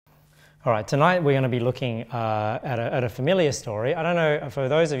All right, tonight we're going to be looking at a familiar story. I don't know, for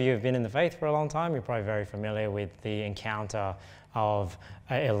those of you who have been in the faith for a long time, you're probably very familiar with the encounter of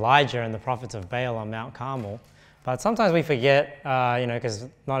Elijah and the prophets of Baal on Mount Carmel. But sometimes we forget, because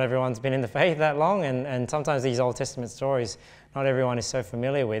not everyone's been in the faith that long, and sometimes these Old Testament stories, not everyone is so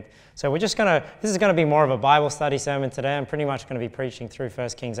familiar with. So we're just this is going to be more of a Bible study sermon today. I'm pretty much going to be preaching through 1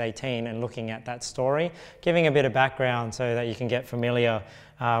 Kings 18 and looking at that story, giving a bit of background so that you can get familiar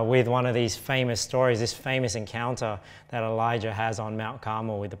with one of these famous stories, this famous encounter that Elijah has on Mount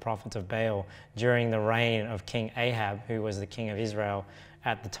Carmel with the prophets of Baal during the reign of King Ahab, who was the king of Israel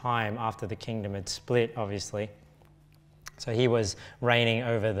at the time after the kingdom had split, obviously. So he was reigning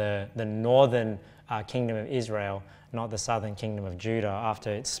over the northern kingdom of Israel, not the southern kingdom of Judah,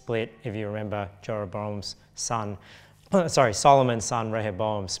 after it split, if you remember, Solomon's son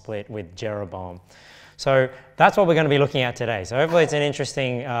Rehoboam split with Jeroboam. So that's what we're going to be looking at today. So hopefully it's an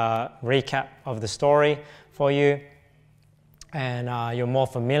interesting recap of the story for you, and you're more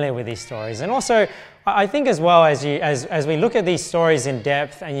familiar with these stories. And also, I think as well, as we look at these stories in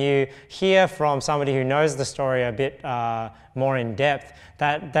depth and you hear from somebody who knows the story a bit more in depth,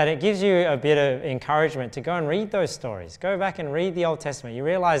 that it gives you a bit of encouragement to go and read those stories. Go back and read the Old Testament. You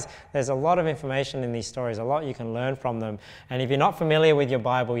realize there's a lot of information in these stories, a lot you can learn from them. And if you're not familiar with your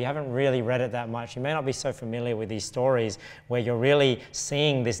Bible, you haven't really read it that much, you may not be so familiar with these stories where you're really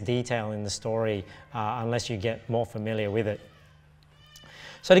seeing this detail in the story unless you get more familiar with it.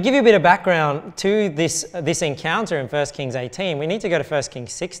 So to give you a bit of background to this encounter in 1 Kings 18, we need to go to 1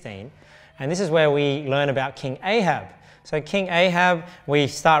 Kings 16, and this is where we learn about King Ahab. So King Ahab, we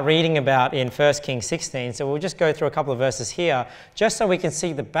start reading about in 1 Kings 16, so we'll just go through a couple of verses here, just so we can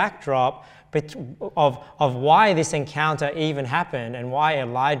see the backdrop of why this encounter even happened and why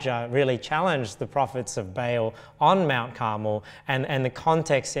Elijah really challenged the prophets of Baal on Mount Carmel and the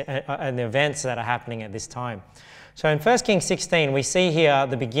context and the events that are happening at this time. So in 1 Kings 16, we see here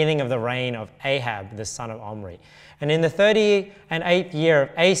the beginning of the reign of Ahab, the son of Omri. And in the 38th year of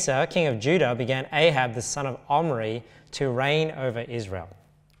Asa, king of Judah, began Ahab, the son of Omri, to reign over Israel.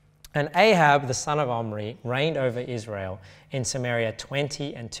 And Ahab, the son of Omri, reigned over Israel in Samaria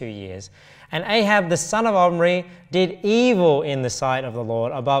 22 years. And Ahab, the son of Omri, did evil in the sight of the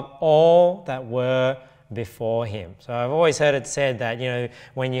Lord above all that were before him. So I've always heard it said that,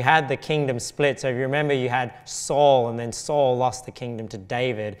 when you had the kingdom split, so if you remember, you had Saul, and then Saul lost the kingdom to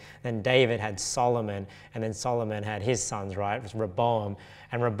David, then David had Solomon, and then Solomon had his sons, right? It was Rehoboam,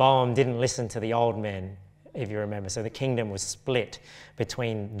 and Rehoboam didn't listen to the old men, if you remember. So the kingdom was split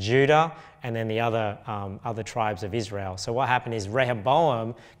between Judah and then the other tribes of Israel. So what happened is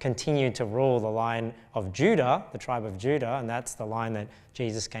Rehoboam continued to rule the line of Judah, the tribe of Judah, and that's the line that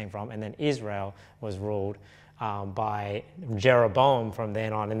Jesus came from, and then Israel was ruled by Jeroboam from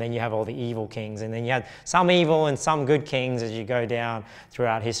then on. And then you have all the evil kings, and then you had some evil and some good kings as you go down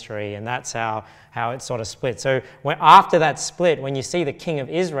throughout history, and that's how it sort of split. So after that split, when you see the king of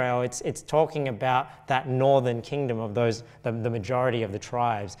Israel, it's talking about that northern kingdom of the majority of the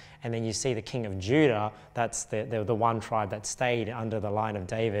tribes, and then you see the king of Judah, that's the one tribe that stayed under the line of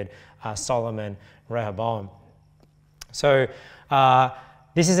David, Solomon, Rehoboam. So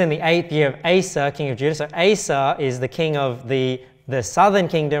this is in the 8th year of Asa, king of Judah. So Asa is the king of the southern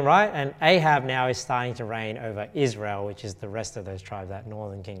kingdom, right? And Ahab now is starting to reign over Israel, which is the rest of those tribes, that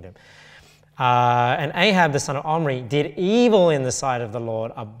northern kingdom. And Ahab, the son of Omri, did evil in the sight of the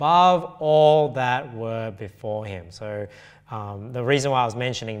Lord above all that were before him. So the reason why I was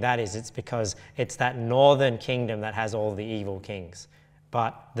mentioning that is it's because it's that northern kingdom that has all the evil kings.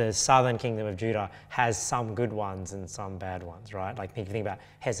 But the southern kingdom of Judah has some good ones and some bad ones, right? Like if you think about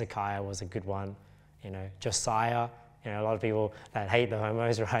Hezekiah was a good one, Josiah, a lot of people that hate the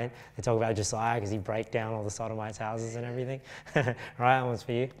homos, right? They talk about Josiah because he broke down all the Sodomites' houses and everything, right? That one's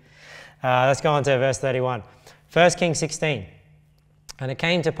for you. Let's go on to verse 31. 1 Kings 16. And it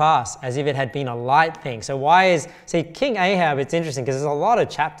came to pass as if it had been a light thing. So King Ahab, it's interesting because there's a lot of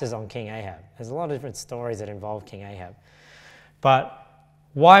chapters on King Ahab. There's a lot of different stories that involve King Ahab. But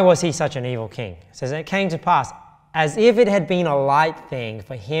why was he such an evil king? It says, it came to pass as if it had been a light thing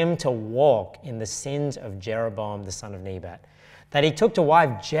for him to walk in the sins of Jeroboam the son of Nebat, that he took to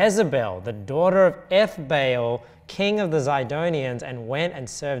wife Jezebel, the daughter of Ethbaal, king of the Zidonians, and went and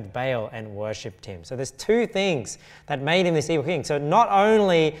served Baal and worshipped him. So there's two things that made him this evil king. So not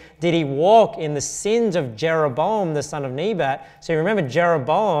only did he walk in the sins of Jeroboam, the son of Nebat. So you remember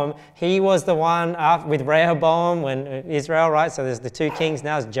Jeroboam, he was the one with Rehoboam when Israel, right? So there's the two kings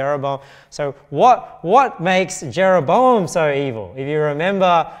now, it's Jeroboam. So what makes Jeroboam so evil? If you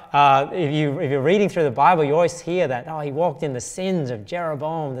remember, if you're reading through the Bible, you always hear that, oh, he walked in the sins of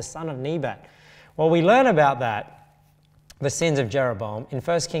Jeroboam, the son of Nebat. Well, we learn about that, the sins of Jeroboam, in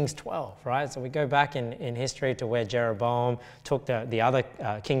 1 Kings 12, right? So we go back in history to where Jeroboam took the other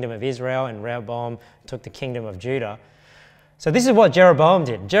kingdom of Israel and Rehoboam took the kingdom of Judah. So this is what Jeroboam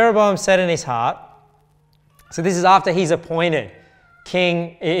did. Jeroboam said in his heart, so this is after he's appointed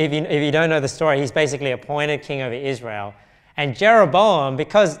king. If you don't know the story, he's basically appointed king over Israel. And Jeroboam,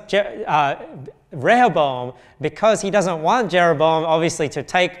 because Rehoboam, because he doesn't want Jeroboam obviously to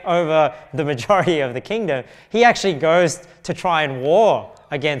take over the majority of the kingdom, he actually goes to try and war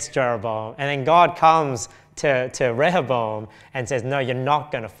against Jeroboam. And then God comes to Rehoboam and says, no, you're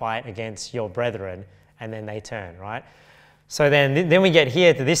not going to fight against your brethren. And then they turn, right? So then we get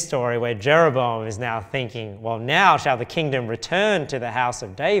here to this story where Jeroboam is now thinking, well, now shall the kingdom return to the house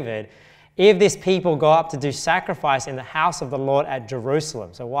of David if this people go up to do sacrifice in the house of the Lord at Jerusalem.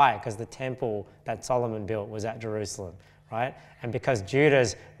 So why? Because the temple that Solomon built was at Jerusalem, right? And because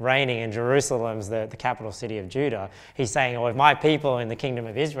Judah's reigning and Jerusalem's the capital city of Judah, he's saying, oh, if my people in the kingdom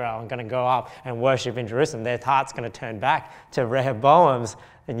of Israel are going to go up and worship in Jerusalem, their heart's going to turn back to Rehoboam's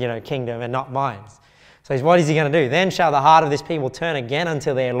kingdom and not mine. So what is he going to do? Then shall the heart of this people turn again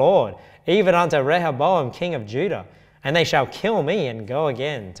unto their Lord, even unto Rehoboam, king of Judah. And they shall kill me and go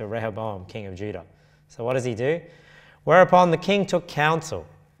again to Rehoboam, king of Judah. So what does he do? Whereupon the king took counsel,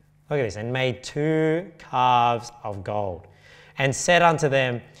 look at this, and made 2 calves of gold, and said unto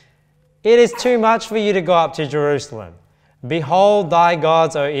them, it is too much for you to go up to Jerusalem. Behold thy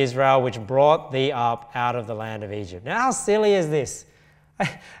gods, O Israel, which brought thee up out of the land of Egypt. Now how silly is this?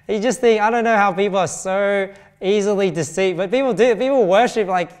 You just think, I don't know how people are so easily deceived, but people do. People worship,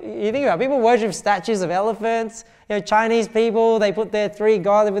 like, you think about it, people worship statues of elephants. Chinese people, they put their 3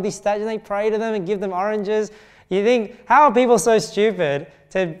 gods with these statues, and they pray to them and give them oranges. You think, how are people so stupid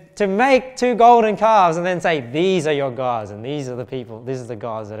to make 2 golden calves and then say, these are your gods, and these are the people, these are the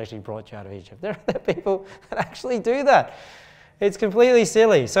gods that actually brought you out of Egypt? There are people that actually do that. It's completely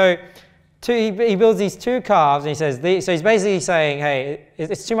silly. So he builds these 2 calves, and he says, so he's basically saying, hey,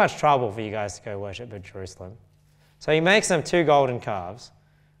 it's too much trouble for you guys to go worship at Jerusalem. So he makes them 2 golden calves,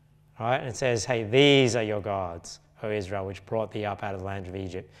 right? And says, hey, these are your gods, O Israel, which brought thee up out of the land of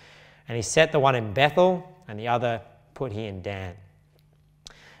Egypt. And he set the one in Bethel, and the other put he in Dan.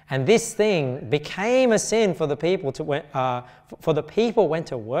 And this thing became a sin for the people for the people went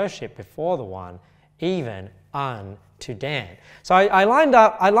to worship before the one, even unto Dan. So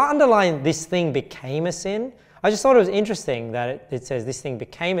I underlined this thing became a sin. I just thought it was interesting that it says this thing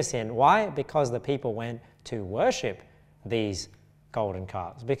became a sin. Why? Because the people went to worship these golden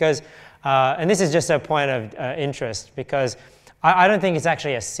calves. Because, and this is just a point of interest, because I don't think it's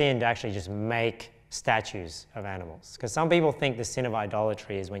actually a sin to actually just make statues of animals. Because some people think the sin of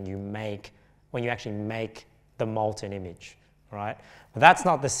idolatry is when you actually make the molten image, right? But that's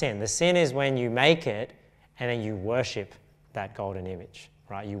not the sin. The sin is when you make it and then you worship that golden image,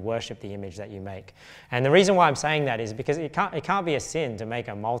 right? You worship the image that you make. And the reason why I'm saying that is because it can't be a sin to make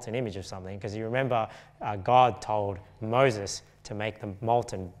a molten image of something, because you remember God told Moses to make the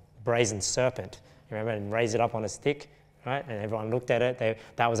molten brazen serpent, you remember, and raise it up on a stick, right? And everyone looked at it.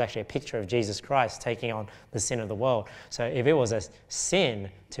 That was actually a picture of Jesus Christ taking on the sin of the world. So if it was a sin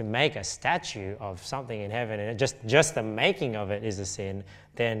to make a statue of something in heaven, and just the making of it is a sin,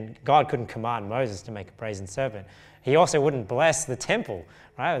 then God couldn't command Moses to make a brazen serpent. He also wouldn't bless the temple,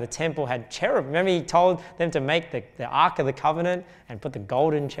 right? The temple had cherub. Remember, he told them to make the Ark of the Covenant and put the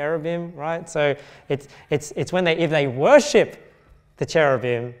golden cherubim, right? So it's when if they worship the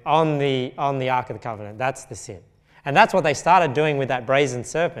cherubim on the Ark of the Covenant, that's the sin. And that's what they started doing with that brazen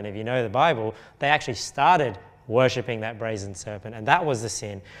serpent. If you know the Bible, they actually started worshipping that brazen serpent, and that was the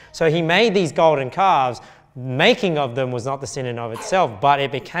sin. So he made these golden calves. Making of them was not the sin in of itself, but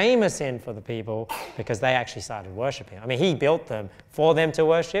it became a sin for the people because they actually started worshiping. I mean, he built them for them to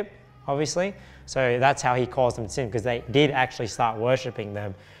worship, obviously. So that's how he calls them sin, because they did actually start worshiping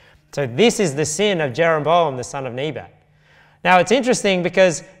them. So this is the sin of Jeroboam, the son of Nebat. Now, it's interesting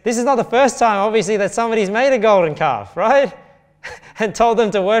because this is not the first time, obviously, that somebody's made a golden calf, right? And told them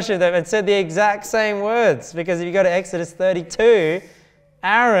to worship them and said the exact same words. Because if you go to Exodus 32,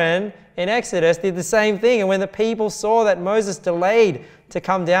 Aaron in Exodus did the same thing. And when the people saw that Moses delayed to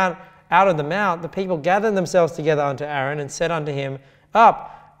come down out of the mount, the people gathered themselves together unto Aaron and said unto him,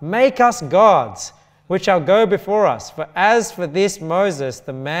 Up, make us gods, which shall go before us. For as for this Moses,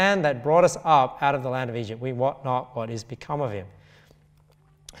 the man that brought us up out of the land of Egypt, we wot not what is become of him.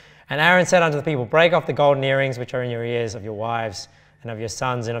 And Aaron said unto the people, Break off the golden earrings which are in your ears of your wives and of your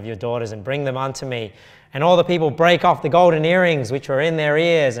sons and of your daughters, and bring them unto me. And all the people brake off the golden earrings which were in their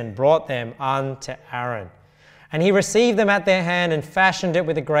ears, and brought them unto Aaron. And he received them at their hand, and fashioned it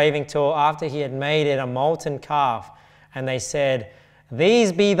with a graving tool, after he had made it a molten calf. And they said,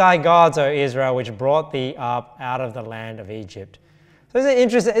 These be thy gods, O Israel, which brought thee up out of the land of Egypt. So it's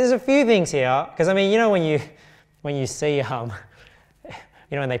interesting. There's a few things here, because I mean, you know, when you see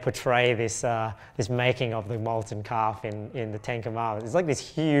you know, when they portray this this making of the molten calf in the Ten Commandments, it's like this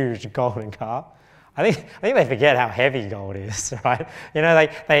huge golden calf. I think they forget how heavy gold is, right? You know,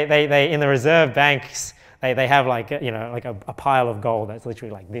 they in the reserve banks they have like a pile of gold that's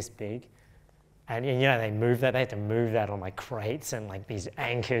literally like this big, and you know they have to move that on like crates and like these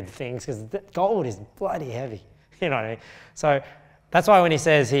anchored things, because gold is bloody heavy. You know what I mean? So that's why when he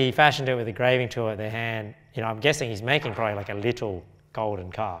says he fashioned it with a graving tool at their hand, you know, I'm guessing he's making probably like a little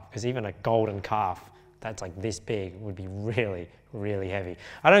golden calf, because even a golden calf that's like this big would be really, really heavy.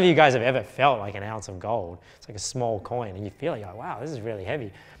 I don't know if you guys have ever felt like an ounce of gold. It's like a small coin, and you feel like, wow, this is really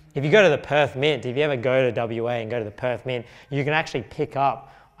heavy. If you go to the Perth Mint, if you ever go to WA and go to the Perth Mint, you can actually pick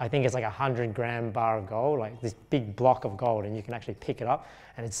up, I think it's like 100-gram bar of gold, like this big block of gold, and you can actually pick it up,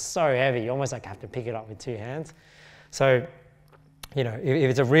 and it's so heavy, you almost like have to pick it up with two hands. So, you know, if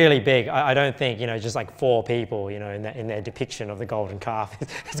it's a really big, I don't think, you know, just like 4 people, you know, in their depiction of the golden calf,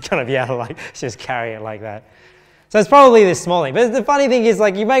 it's going to be able to like just carry it like that. So it's probably this small thing. But the funny thing is,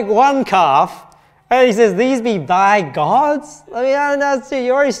 like, you make one calf, and he says, These be thy gods? I mean, I don't know,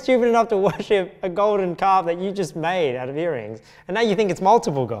 you're already stupid enough to worship a golden calf that you just made out of earrings, and now you think it's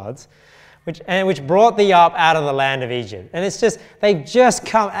multiple gods, which brought thee up out of the land of Egypt. And it's just, they've just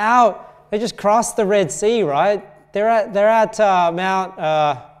come out, they just crossed the Red Sea, right? They're at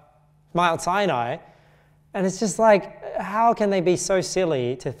Mount Sinai, and it's just like, how can they be so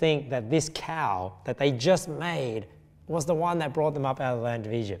silly to think that this cow that they just made was the one that brought them up out of the land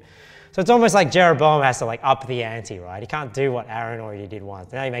of Egypt? So it's almost like Jeroboam has to like up the ante, right? He can't do what Aaron already did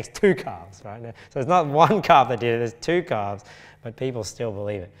once. Now he makes 2 calves, right? So it's not one calf that did it, there's 2 calves, but people still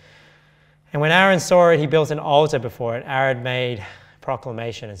believe it. And when Aaron saw it, he built an altar before it. Aaron made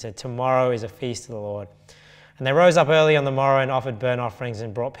proclamation and said, Tomorrow is a feast to the Lord. And they rose up early on the morrow and offered burnt offerings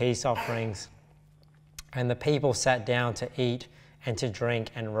and brought peace offerings. And the people sat down to eat and to drink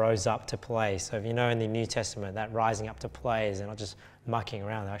and rose up to play. So if you know in the New Testament, that rising up to play is they're not just mucking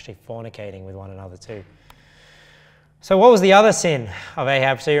around, they're actually fornicating with one another too. So what was the other sin of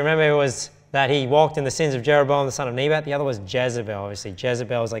Ahab? So you remember it was that he walked in the sins of Jeroboam, the son of Nebat. The other was Jezebel, obviously.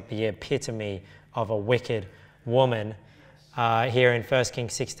 Jezebel is like the epitome of a wicked woman. Here in 1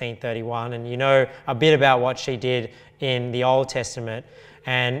 Kings 16:31, and you know a bit about what she did in the Old Testament.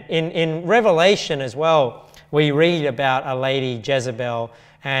 And in Revelation as well, we read about a lady, Jezebel,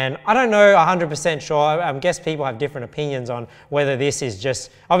 and I don't know 100% sure, I guess people have different opinions on whether this is just,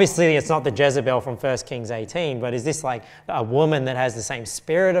 obviously it's not the Jezebel from 1 Kings 18, but is this like a woman that has the same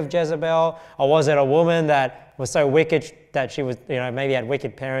spirit of Jezebel, or was it a woman that was so wicked that she was, you know, maybe had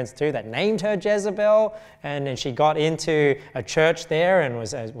wicked parents too, that named her Jezebel, and then she got into a church there and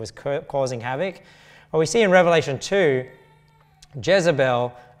was causing havoc? Well, we see in Revelation 2,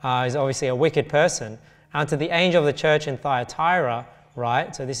 Jezebel is obviously a wicked person. Unto the angel of the church in Thyatira,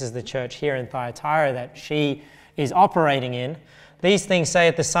 right? So this is the church here in Thyatira that she is operating in. These things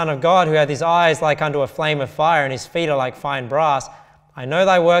saith the Son of God, who hath his eyes like unto a flame of fire, and his feet are like fine brass. I know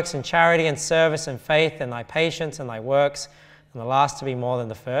thy works and charity and service and faith and thy patience and thy works, and the last to be more than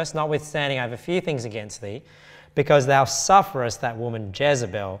the first. Notwithstanding, I have a few things against thee, because thou sufferest that woman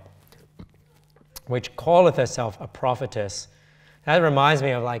Jezebel, which calleth herself a prophetess. That reminds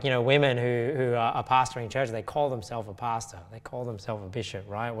me of, like, you know, women who are pastoring church, they call themselves a pastor. They call themselves a bishop,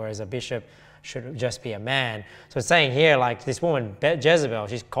 right? Whereas a bishop should just be a man. So it's saying here, like, this woman, Jezebel,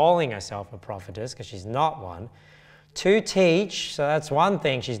 she's calling herself a prophetess because she's not one. To teach, so that's one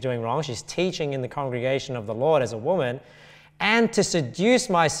thing she's doing wrong. She's teaching in the congregation of the Lord as a woman. And to seduce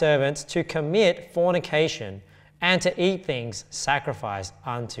my servants to commit fornication and to eat things sacrificed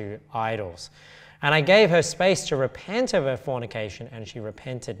unto idols. And I gave her space to repent of her fornication, and she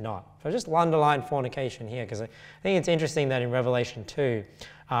repented not. So just underline fornication here, because I think it's interesting that in Revelation 2,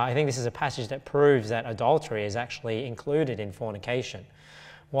 I think this is a passage that proves that adultery is actually included in fornication.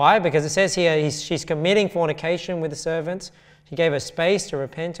 Why? Because it says here she's committing fornication with the servants. She gave her space to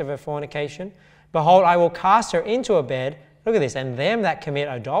repent of her fornication. Behold, I will cast her into a bed look at this, and them that commit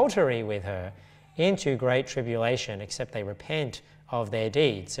adultery with her into great tribulation, except they repent of their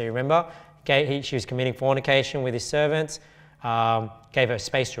deeds. So you remember, she was committing fornication with his servants, gave her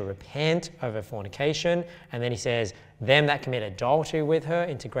space to repent of her fornication, and then he says, them that commit adultery with her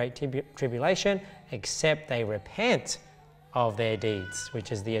into great tribulation, except they repent of their deeds,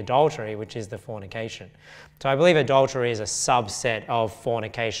 which is the adultery, which is the fornication. So I believe adultery is a subset of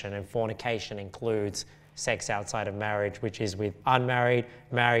fornication, and fornication includes sex outside of marriage, which is with unmarried,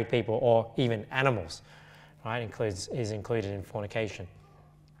 married people, or even animals, right? Is included in fornication.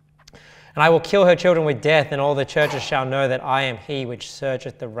 And I will kill her children with death, and all the churches shall know that I am he which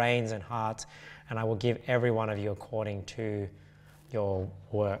searcheth the reins and hearts, and I will give every one of you according to your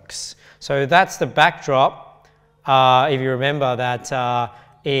works. So that's the backdrop. If you remember that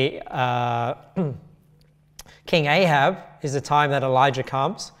King Ahab is the time that Elijah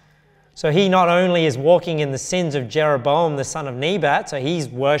comes. So he not only is walking in the sins of Jeroboam, the son of Nebat, so he's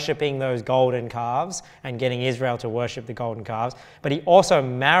worshipping those golden calves and getting Israel to worship the golden calves, but he also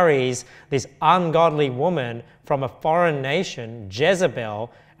marries this ungodly woman from a foreign nation, Jezebel,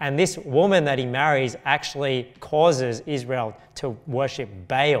 and this woman that he marries actually causes Israel to worship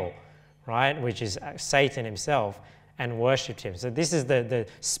Baal, right, which is Satan himself, and worshipped him. So this is the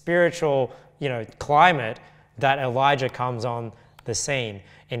spiritual, climate that Elijah comes on the scene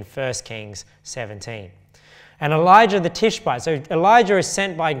in 1 Kings 17. And Elijah the Tishbite, so Elijah is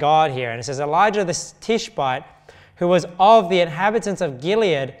sent by God here, and it says, Elijah the Tishbite, who was of the inhabitants of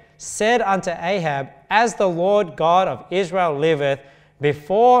Gilead, said unto Ahab, as the Lord God of Israel liveth,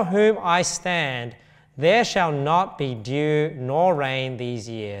 before whom I stand, there shall not be dew nor rain these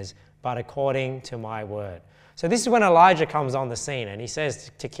years, but according to my word. So this is when Elijah comes on the scene, and he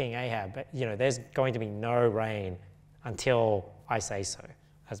says to King Ahab, there's going to be no rain until I say so.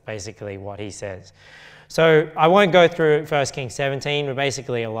 That's basically what he says. So I won't go through 1 Kings 17, but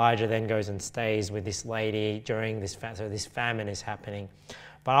basically Elijah then goes and stays with this lady during this, so this famine is happening.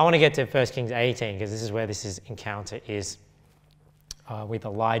 But I want to get to 1 Kings 18, because this is where this encounter is with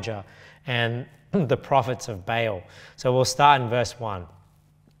Elijah and the prophets of Baal. So we'll start in verse 1.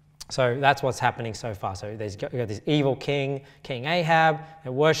 So that's what's happening so far. So there's got this evil king, King Ahab.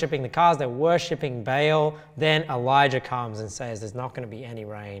 They're worshipping the calves. They're worshipping Baal. Then Elijah comes and says, there's not going to be any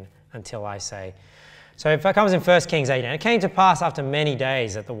rain until I say. So if it comes in 1 Kings 18, it came to pass after many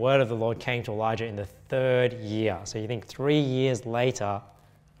days that the word of the Lord came to Elijah in the 3rd year. So you think 3 years later,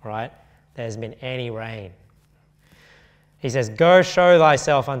 right, there's been any rain. He says, go show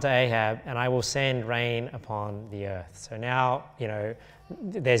thyself unto Ahab, and I will send rain upon the earth. So now,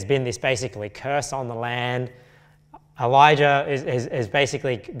 there's been this basically curse on the land. Elijah is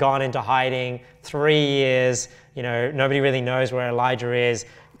basically gone into hiding 3 years. Nobody really knows where Elijah is.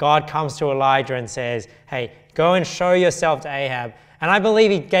 God comes to Elijah and says, hey, go and show yourself to Ahab. And I believe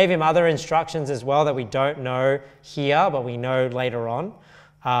he gave him other instructions as well that we don't know here, but we know later on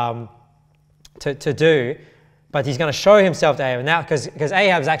to do. But he's going to show himself to Ahab now, because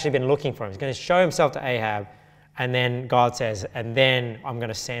Ahab's actually been looking for him. He's going to show himself to Ahab, and then God says, and then I'm going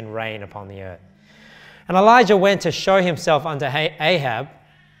to send rain upon the earth. And Elijah went to show himself unto Ahab,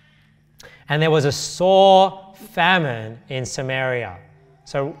 and there was a sore famine in Samaria.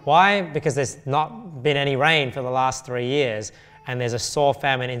 So why? Because there's not been any rain for the last 3 years, and there's a sore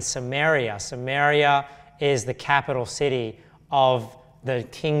famine in Samaria. Samaria is the capital city of the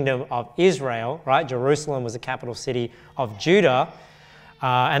kingdom of Israel, right? Jerusalem was the capital city of Judah.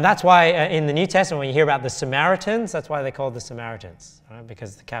 And that's why in the New Testament, when you hear about the Samaritans, that's why they're called the Samaritans, right? Because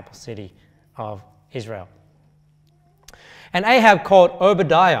it's the capital city of Israel. And Ahab called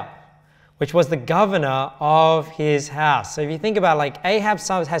Obadiah, which was the governor of his house. So if you think about Ahab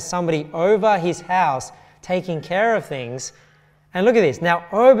has somebody over his house taking care of things. And look at this. Now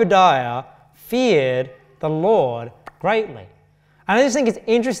Obadiah feared the Lord greatly. And I just think it's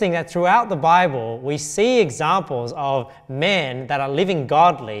interesting that throughout the Bible, we see examples of men that are living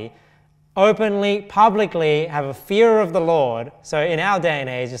godly, openly, publicly have a fear of the Lord. So in our day and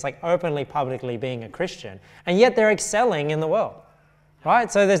age, it's openly, publicly being a Christian. And yet they're excelling in the world,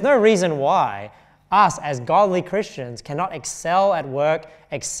 right? So there's no reason why us as godly Christians cannot excel at work,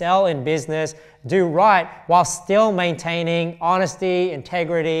 excel in business, do right while still maintaining honesty,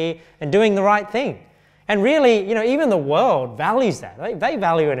 integrity, and doing the right thing. And really, even the world values that. They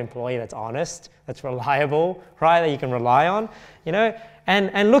value an employee that's honest, that's reliable, right, that you can rely on,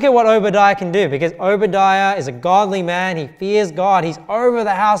 And look at what Obadiah can do, because Obadiah is a godly man. He fears God. He's over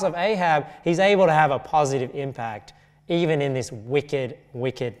the house of Ahab. He's able to have a positive impact, even in this wicked,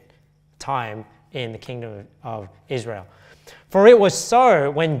 wicked time in the kingdom of Israel. For it was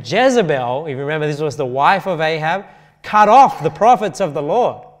so when Jezebel, if you remember, this was the wife of Ahab, cut off the prophets of the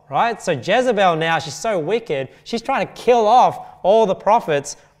Lord, right? So Jezebel now, she's so wicked, she's trying to kill off all the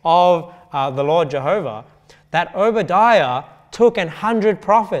prophets of the Lord Jehovah, that Obadiah took 100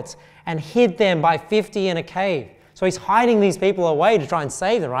 prophets and hid them by 50 in a cave. So he's hiding these people away to try and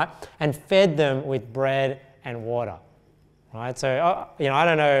save them, right? And fed them with bread and water, right? So, I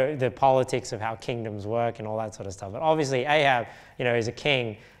don't know the politics of how kingdoms work and all that sort of stuff, but obviously Ahab, he's a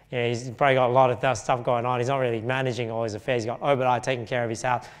king. He's probably got a lot of stuff going on. He's not really managing all his affairs. He's got Obadiah taking care of his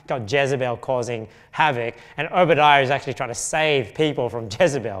house. He's got Jezebel causing havoc. And Obadiah is actually trying to save people from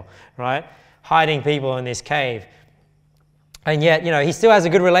Jezebel, right? Hiding people in this cave. And yet, he still has a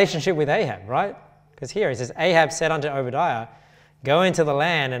good relationship with Ahab, right? Because here it says, Ahab said unto Obadiah, go into the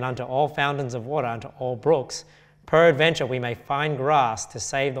land and unto all fountains of water, unto all brooks. Peradventure we may find grass to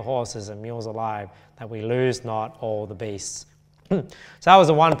save the horses and mules alive, that we lose not all the beasts. So that was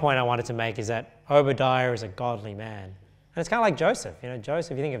the one point I wanted to make, is that Obadiah is a godly man. And it's kind of like Joseph.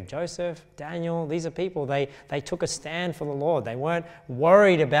 Joseph, you think of Joseph, Daniel, these are people, they took a stand for the Lord. They weren't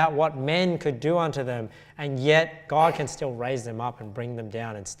worried about what men could do unto them, and yet God can still raise them up and bring them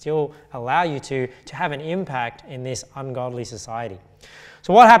down and still allow you to have an impact in this ungodly society.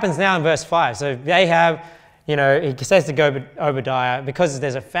 So what happens now in verse 5? So Ahab, he says to Obadiah, because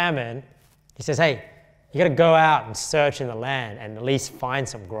there's a famine, he says, hey, you got to go out and search in the land and at least find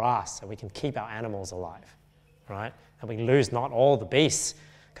some grass so we can keep our animals alive, right? And we lose not all the beasts,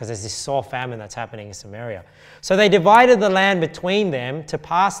 because there's this sore famine that's happening in Samaria. So they divided the land between them to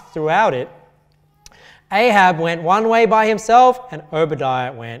pass throughout it. Ahab went one way by himself, and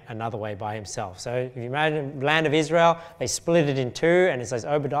Obadiah went another way by himself. So if you imagine the land of Israel, they split it in two, and it says,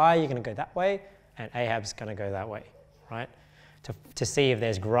 Obadiah, you're going to go that way, and Ahab's going to go that way, right? To see if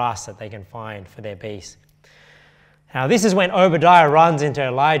there's grass that they can find for their beasts. Now, this is when Obadiah runs into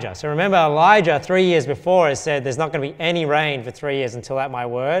Elijah. So remember, Elijah 3 years before has said there's not going to be any rain for 3 years until at my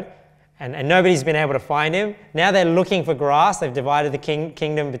word. And nobody's been able to find him. Now they're looking for grass. They've divided the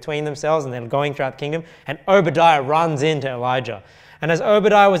kingdom between themselves, and they're going throughout the kingdom. And Obadiah runs into Elijah. And as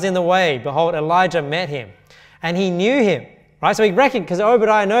Obadiah was in the way, behold, Elijah met him. And he knew him. Right? So because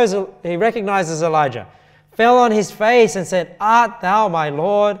Obadiah he recognizes Elijah. Fell on his face and said, art thou my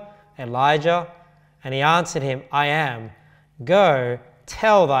Lord, Elijah? And he answered him, I am. Go,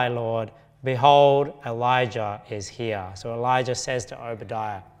 tell thy Lord, behold, Elijah is here. So Elijah says to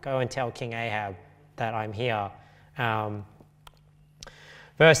Obadiah, go and tell King Ahab that I'm here.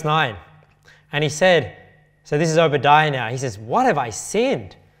 Verse 9, and he said, so this is Obadiah now, he says, what have I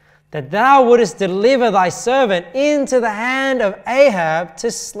sinned, that thou wouldest deliver thy servant into the hand of Ahab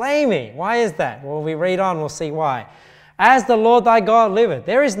to slay me? Why is that? Well, we read on, we'll see why. As the Lord thy God liveth,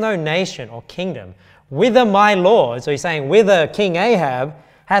 there is no nation or kingdom whither my Lord, so he's saying whither King Ahab,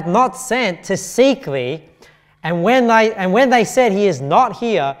 hath not sent to seek thee. And when they said he is not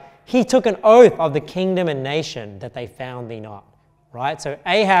here, he took an oath of the kingdom and nation that they found thee not. Right? So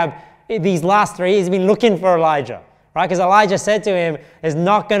Ahab, these last 3 years, he's been looking for Elijah. Right? Because Elijah said to him, there's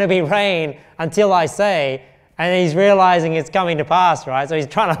not going to be rain until I say, and he's realizing it's coming to pass, right? So he's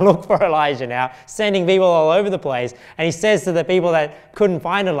trying to look for Elijah now, sending people all over the place. And he says to the people that couldn't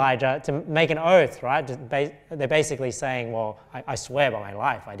find Elijah to make an oath, right? They're basically saying, well, I swear by my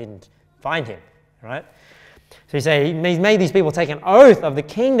life, I didn't find him, right? So he's made these people take an oath of the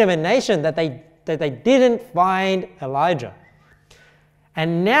kingdom and nation that they didn't find Elijah.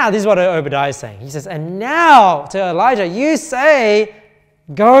 And now, this is what Obadiah is saying. He says, and now to Elijah, you say,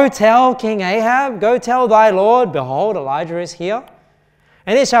 go tell King Ahab, go tell thy Lord, behold, Elijah is here.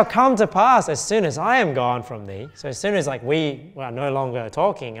 And it shall come to pass as soon as I am gone from thee, so as soon as we are no longer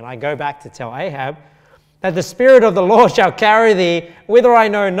talking and I go back to tell Ahab, that the Spirit of the Lord shall carry thee whither I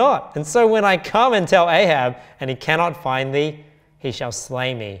know not. And so when I come and tell Ahab, and he cannot find thee, he shall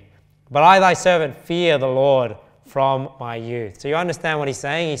slay me. But I thy servant fear the Lord from my youth. So you understand what he's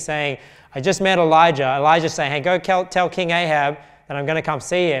saying? He's saying, I just met Elijah. Elijah's saying, hey, go tell King Ahab that I'm going to come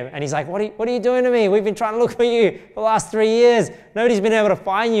see him. And he's like, what are you doing to me? We've been trying to look for you for the last 3 years. Nobody's been able to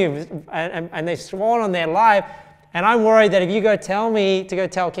find you. And they've sworn on their life. And I'm worried that if you go tell me to go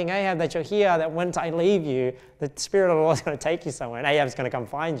tell King Ahab that you're here, that once I leave you, the Spirit of the Lord is going to take you somewhere. And Ahab's going to come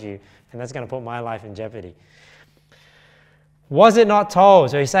find you. And that's going to put my life in jeopardy. Was it not told?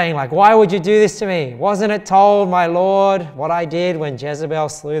 So he's saying, why would you do this to me? Wasn't it told, my Lord, what I did when Jezebel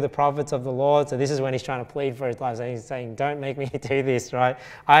slew the prophets of the Lord? So this is when he's trying to plead for his life. So he's saying, don't make me do this, right?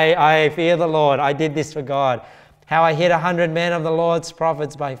 I fear the Lord. I did this for God. How I hid 100 men of the Lord's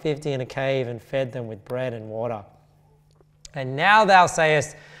prophets by 50 in a cave and fed them with bread and water. And now thou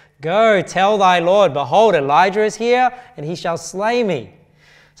sayest, go tell thy Lord, behold, Elijah is here, and he shall slay me.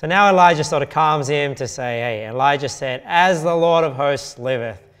 So now Elijah sort of calms him to say, hey, Elijah said, as the Lord of hosts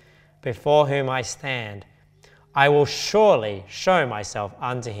liveth, before whom I stand, I will surely show myself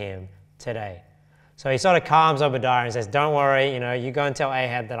unto him today. So he sort of calms Obadiah and says, don't worry, you go and tell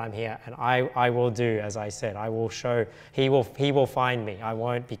Ahab that I'm here, and I will do as I said. I will show, he will find me. I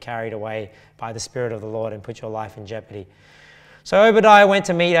won't be carried away by the Spirit of the Lord and put your life in jeopardy. So Obadiah went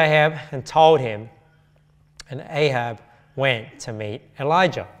to meet Ahab and told him, and Ahab went to meet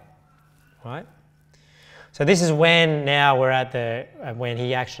Elijah, right? So this is when now we're at when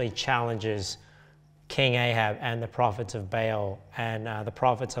he actually challenges King Ahab and the prophets of Baal and the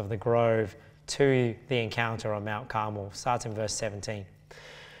prophets of the grove to the encounter on Mount Carmel. Starts in verse 17.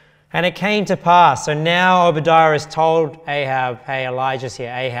 And it came to pass, so now Obadiah has told Ahab, hey, Elijah's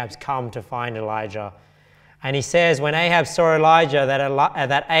here. Ahab's come to find Elijah. And he says, when Ahab saw Elijah,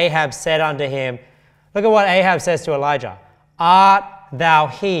 that Ahab said unto him, look at what Ahab says to Elijah, art thou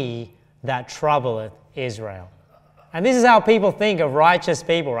he that troubleth Israel? And this is how people think of righteous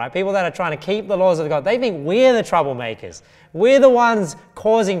people, right? People that are trying to keep the laws of God. They think we're the troublemakers. We're the ones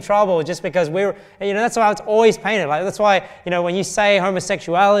causing trouble just because that's why it's always painted. Like, that's why, when you say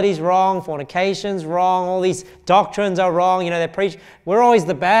homosexuality is wrong, fornication's wrong, all these doctrines are wrong, they preach, we're always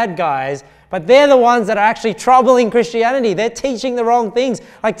the bad guys, but they're the ones that are actually troubling Christianity. They're teaching the wrong things.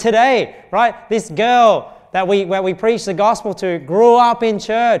 Like today, right? This girl that we preach the gospel to grew up in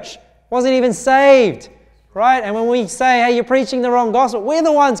church, wasn't even saved. Right? And when we say, hey, you're preaching the wrong gospel, we're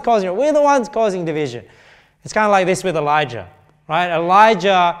the ones causing it. We're the ones causing division. It's kind of like this with Elijah, right?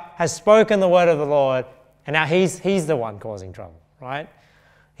 Elijah has spoken the word of the Lord, and now he's the one causing trouble, right?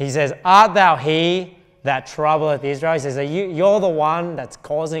 He says, art thou he that troubleth Israel? He says, you're the one that's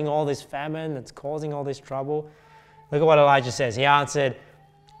causing all this famine, that's causing all this trouble. Look at what Elijah says. He answered,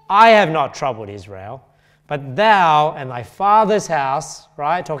 I have not troubled Israel, but thou and thy father's house,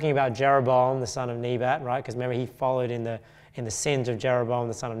 right? Talking about Jeroboam, the son of Nebat, right? Because remember, he followed in the sins of Jeroboam,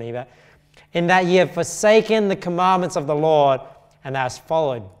 the son of Nebat. In that ye have forsaken the commandments of the Lord, and thou hast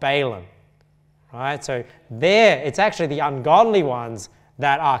followed Balaam, right? So there, it's actually the ungodly ones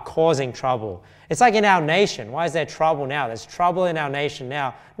that are causing trouble. It's like in our nation. Why is there trouble now? There's trouble in our nation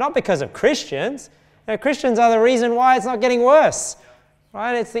now, not because of Christians. Christians are the reason why it's not getting worse.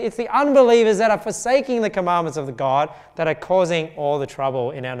 Right? It's the unbelievers that are forsaking the commandments of the God that are causing all the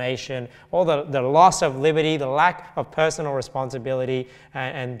trouble in our nation, all the loss of liberty, the lack of personal responsibility,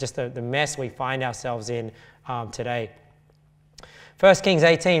 and just the mess we find ourselves in today. 1 Kings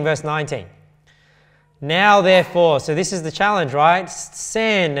 18, verse 19. Now therefore, so this is the challenge, right?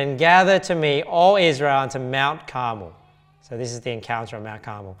 Send and gather to me all Israel unto Mount Carmel. So this is the encounter on Mount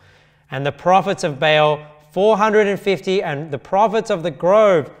Carmel. And the prophets of Baal 450, and the prophets of the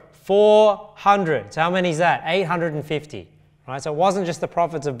grove 400. So how many is that? 850. Right? So it wasn't just the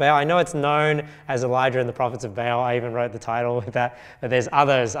prophets of Baal. I know it's known as Elijah and the prophets of Baal. I even wrote the title with that. But there's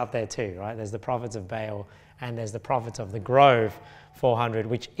others up there too, right? There's the prophets of Baal and there's the prophets of the grove 400,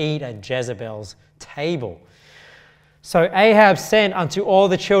 which eat at Jezebel's table. So Ahab sent unto all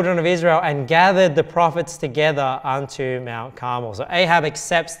the children of Israel and gathered the prophets together unto Mount Carmel. So Ahab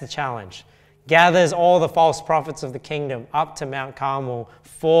accepts the challenge, gathers all the false prophets of the kingdom up to Mount Carmel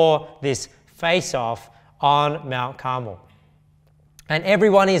for this face-off on Mount Carmel. And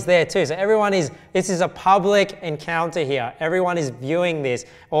everyone is there too. So this is a public encounter here. Everyone is viewing this.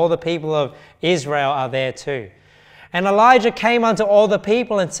 All the people of Israel are there too. And Elijah came unto all the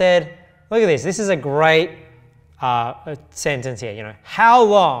people and said, look at this. This is a great sentence here. How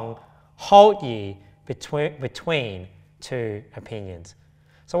long halt ye between two opinions?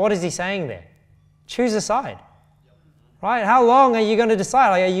 So what is he saying there? Choose a side, right? How long are you going to decide?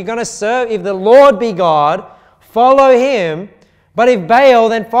 Like, are you going to serve? If the Lord be God, follow him. But if Baal,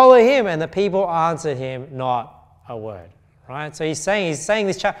 then follow him. And the people answered him not a word, right? So he's saying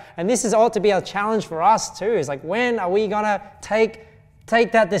this, and this is ought to be a challenge for us too. It's like, when are we going to take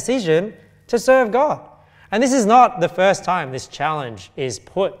that decision to serve God? And this is not the first time this challenge is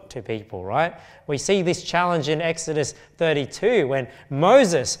put to people, right? We see this challenge in Exodus 32 when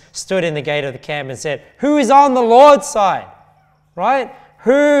Moses stood in the gate of the camp and said, who is on the Lord's side, right?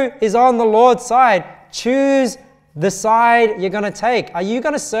 Who is on the Lord's side? Choose the side you're going to take. Are you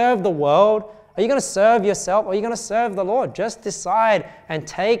going to serve the world? Are you going to serve yourself? Or are you going to serve the Lord? Just decide and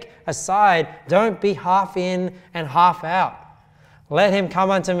take a side. Don't be half in and half out. Let him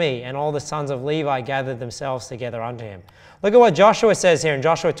come unto me. And all the sons of Levi gathered themselves together unto him. Look at what Joshua says here in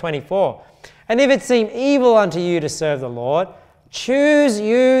Joshua 24. And if it seem evil unto you to serve the Lord, choose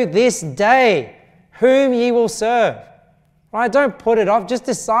you this day whom ye will serve. Right? Don't put it off. Just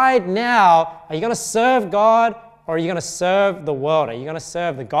decide now. Are you going to serve God or Or are you going to serve the world? Are you going to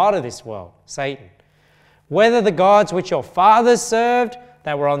serve the god of this world, Satan? Whether the gods which your fathers served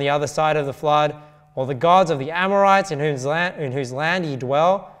that were on the other side of the flood, or the gods of the Amorites in whose land ye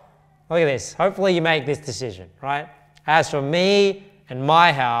dwell. Look at this. Hopefully you make this decision, right? As for me and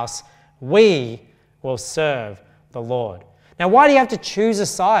my house, we will serve the Lord. Now, why do you have to choose a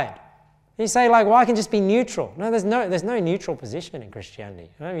side? You say, like, well, I can just be neutral. No, there's no neutral position in Christianity.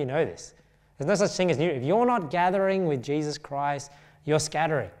 I don't know if you know this. There's no such thing as neutral. If you're not gathering with Jesus Christ, you're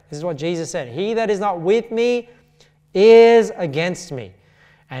scattering. This is what Jesus said. He that is not with me is against me,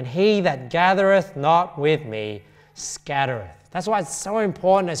 and he that gathereth not with me scattereth. That's why it's so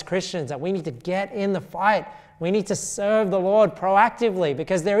important as Christians that we need to get in the fight. We need to serve the Lord proactively,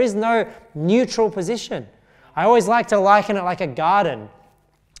 because there is no neutral position. I always like to liken it like a garden.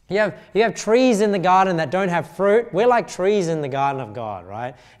 You have trees in the garden that don't have fruit. We're like trees in the garden of God,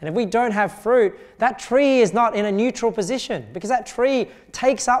 right? And if we don't have fruit, that tree is not in a neutral position, because that tree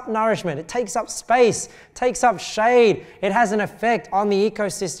takes up nourishment. It takes up space, takes up shade. It has an effect on the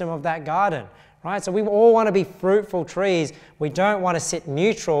ecosystem of that garden, right? So we all want to be fruitful trees. We don't want to sit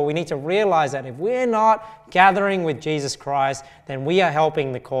neutral. We need to realize that if we're not gathering with Jesus Christ, then we are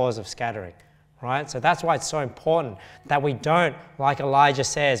helping the cause of scattering. Right? So that's why it's so important that we don't, like Elijah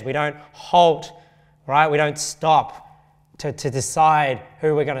says, we don't halt, right? We don't stop to decide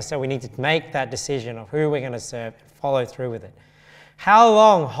who we're going to serve. We need to make that decision of who we're going to serve and follow through with it. How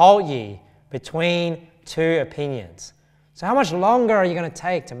long halt ye between two opinions? So how much longer are you going to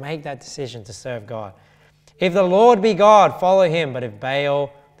take to make that decision to serve God? If the Lord be God, follow him, but if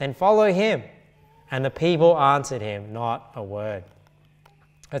Baal, then follow him. And the people answered him not a word.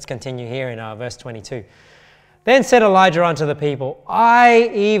 Let's continue here in verse 22. Then said Elijah unto the people,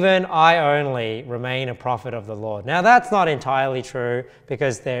 even I only remain a prophet of the Lord. Now that's not entirely true,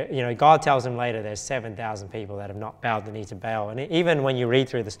 because God tells him later there's 7,000 people that have not bowed the knee to Baal. And even when you read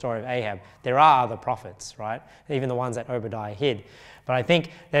through the story of Ahab, there are other prophets, right? Even the ones that Obadiah hid. But I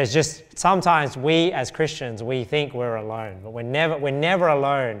think there's just, sometimes we as Christians, we think we're alone, but we're never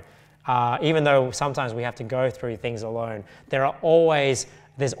alone. Even though sometimes we have to go through things alone,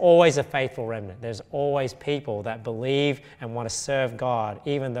 there's always a faithful remnant. There's always people that believe and want to serve God,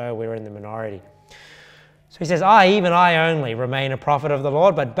 even though we're in the minority. So he says, even I only remain a prophet of the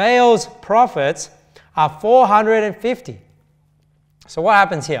Lord, but Baal's prophets are 450. So what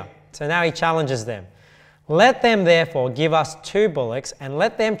happens here? So now he challenges them. Let them therefore give us 2 bullocks, and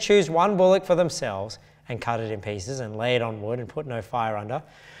let them choose 1 bullock for themselves, and cut it in pieces, and lay it on wood, and put no fire under.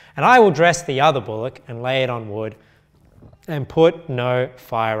 And I will dress the other bullock, and lay it on wood, and put no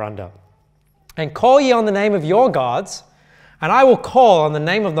fire under. And call ye on the name of your gods, and I will call on the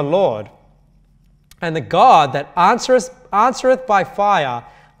name of the Lord. And the God that answereth by fire,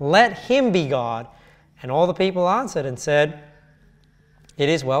 let him be God. And all the people answered and said, it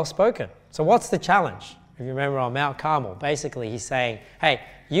is well spoken. So what's the challenge? If you remember on Mount Carmel, basically he's saying, hey,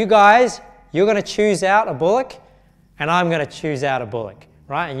 you guys, you're going to choose out a bullock, and I'm going to choose out a bullock.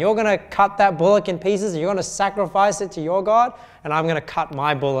 Right? And you're going to cut that bullock in pieces, and you're going to sacrifice it to your God, and I'm going to cut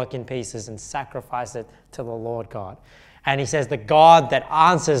my bullock in pieces and sacrifice it to the Lord God. And he says the God that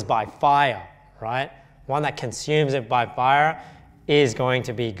answers by fire, right? One that consumes it by fire is going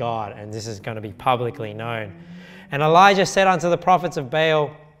to be God, and this is going to be publicly known. And Elijah said unto the prophets of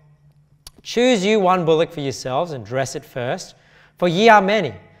Baal, choose you 1 bullock for yourselves, and dress it first, for ye are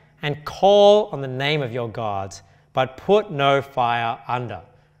many, and call on the name of your gods, but put no fire under,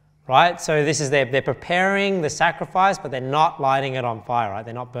 right? So this is they're preparing the sacrifice, but they're not lighting it on fire, right?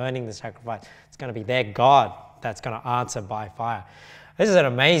 They're not burning the sacrifice. It's going to be their God that's going to answer by fire. This is an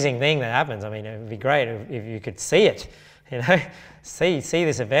amazing thing that happens. I mean, it would be great if you could see it, see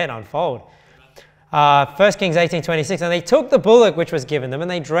this event unfold. 1 Kings 18:26, and they took the bullock which was given them,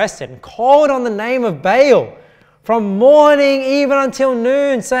 and they dressed it, and called on the name of Baal from morning even until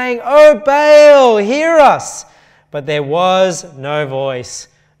noon, saying, O Baal, hear us. But there was no voice,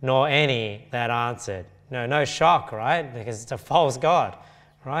 nor any that answered. No shock, right? Because it's a false god,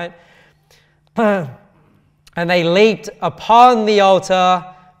 right? And they leaped upon the altar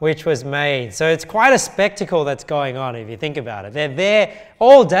which was made. So it's quite a spectacle that's going on if you think about it. They're there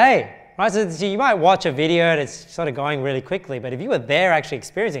all day, right? So you might watch a video and it's sort of going really quickly, but if you were there actually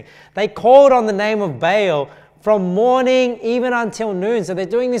experiencing, they called on the name of Baal from morning even until noon. So they're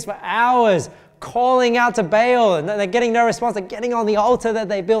doing this for hours, calling out to Baal, and they're getting no response. They're getting on the altar that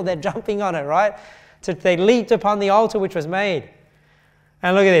they built. They're jumping on it, right? So they leaped upon the altar which was made.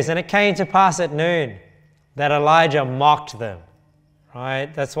 And look at this. And it came to pass at noon that Elijah mocked them,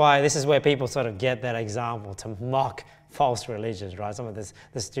 right? That's why this is where people sort of get that example to mock false religions, right? Some of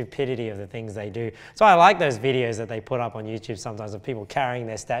the stupidity of the things they do. So I like those videos that they put up on YouTube sometimes of people carrying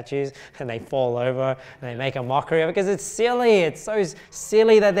their statues and they fall over and they make a mockery of it because it's silly. It's so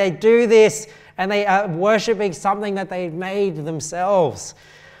silly that they do this and they are worshipping something that they made themselves.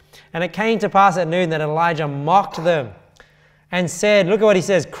 And it came to pass at noon that Elijah mocked them and said, look at what he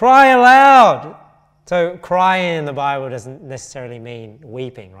says, cry aloud. So crying in the Bible doesn't necessarily mean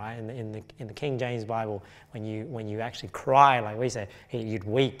weeping, right? In the King James Bible, when you actually cry, like we say, you'd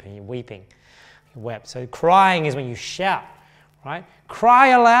weep and you're weeping, you wept. So crying is when you shout, right? Cry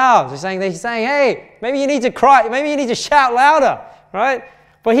aloud. He's saying, hey, maybe you need to cry, maybe you need to shout louder, right?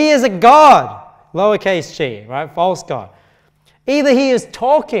 For he is a God, lowercase g, right? False God. Either he is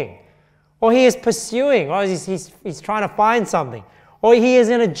talking, or he is pursuing, or he's trying to find something. Or he is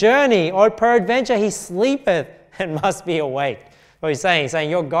in a journey, or peradventure he sleepeth and must be awake. What he's saying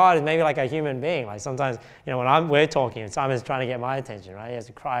your God is maybe like a human being. Like sometimes, when we're talking and Simon's trying to get my attention, right? He has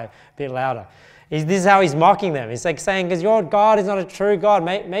to cry a bit louder. This is how he's mocking them. He's like saying, because your God is not a true God.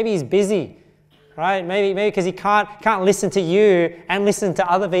 Maybe he's busy, right? Maybe because he can't listen to you and listen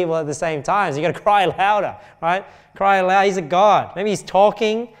to other people at the same time. So you got to cry louder, right? Cry loud. He's a God. Maybe he's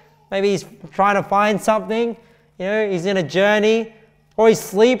talking. Maybe he's trying to find something. He's in a journey. Or he's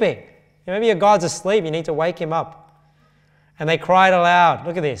sleeping. Maybe your God's asleep. You need to wake him up. And they cried aloud.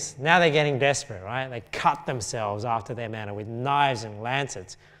 Look at this. Now they're getting desperate, right? They cut themselves after their manner with knives and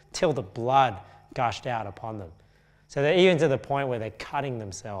lancets till the blood gushed out upon them. So they're even to the point where they're cutting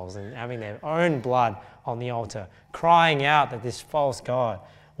themselves and having their own blood on the altar, crying out that this false God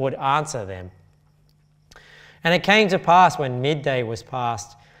would answer them. And it came to pass when midday was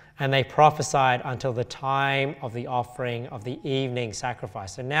past, and they prophesied until the time of the offering of the evening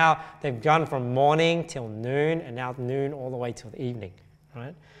sacrifice. So now they've gone from morning till noon, and now noon all the way till the evening,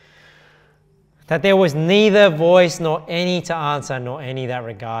 right? That there was neither voice nor any to answer, nor any that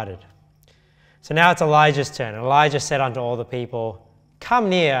regarded. So now it's Elijah's turn. Elijah said unto all the people, come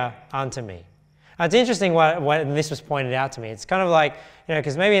near unto me. Now it's interesting when this was pointed out to me. It's kind of like,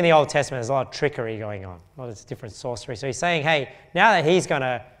 because maybe in the Old Testament there's a lot of trickery going on, a lot of different sorcery. So he's saying, hey, now that he's going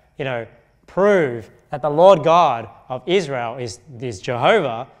to prove that the Lord God of Israel is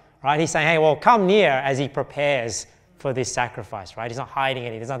Jehovah, right? He's saying, hey, well, come near as he prepares for this sacrifice, right? He's not hiding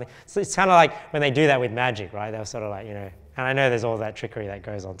anything. There's nothing. So it's kind of like when they do that with magic, right? They're sort of like, and I know there's all that trickery that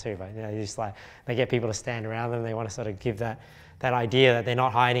goes on too, but just like they get people to stand around them. They want to sort of give that idea that they're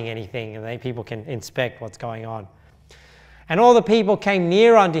not hiding anything and people can inspect what's going on. And all the people came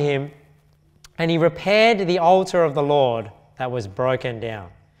near unto him, and he repaired the altar of the Lord that was broken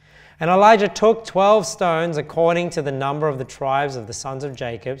down. And Elijah took 12 stones according to the number of the tribes of the sons of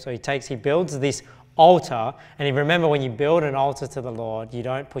Jacob. So he builds this altar. And you remember, when you build an altar to the Lord, you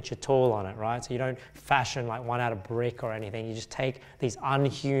don't put your tool on it, right? So you don't fashion like one out of brick or anything. You just take these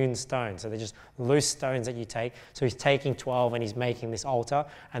unhewn stones. So they're just loose stones that you take. So he's taking 12 and he's making this altar.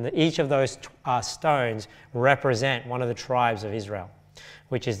 And each of those stones represent one of the tribes of Israel,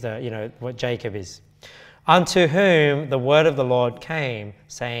 which is what Jacob is. Unto whom the word of the Lord came,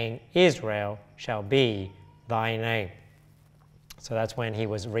 saying, Israel shall be thy name. So that's when he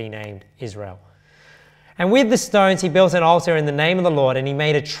was renamed Israel. And with the stones he built an altar in the name of the Lord, and he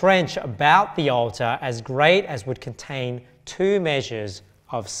made a trench about the altar as great as would contain 2 measures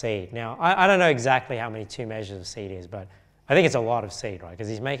of seed. Now, I don't know exactly how many 2 measures of seed is, but I think it's a lot of seed, right? Because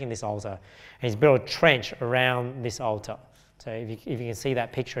he's making this altar, and he's built a trench around this altar. So if you can see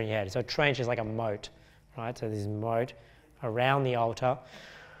that picture in your head. So a trench is like a moat. Right, so this moat around the altar.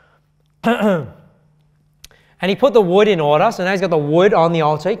 And he put the wood in order. So now he's got the wood on the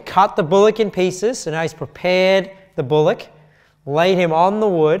altar. He cut the bullock in pieces. So now he's prepared the bullock, laid him on the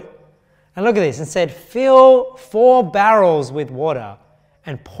wood. And look at this, and said, fill 4 barrels with water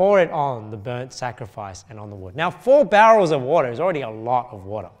and pour it on the burnt sacrifice and on the wood. Now 4 barrels of water is already a lot of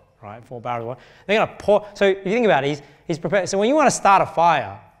water, right? 4 barrels of water. They're going to pour. So if you think about it, he's prepared. So when you want to start a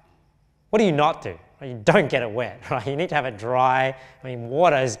fire, what do you not do? You don't get it wet, right? You need to have it dry.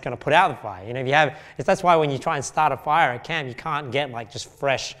 Water is going to put out the fire. That's why when you try and start a fire at camp, you can't get like just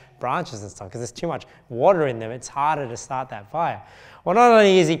fresh branches and stuff because there's too much water in them. It's harder to start that fire. Well, not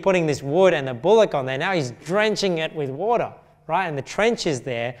only is he putting this wood and the bullock on there, now he's drenching it with water, right? And the trench is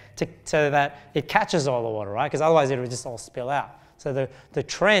there so that it catches all the water, right? Because otherwise it would just all spill out. So the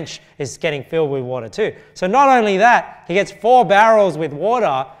trench is getting filled with water too. So not only that, he gets 4 barrels with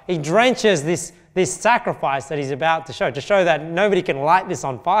water. He drenches this sacrifice that he's about to show that nobody can light this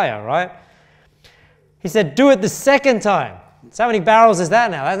on fire, right? He said, do it the second time. So how many barrels is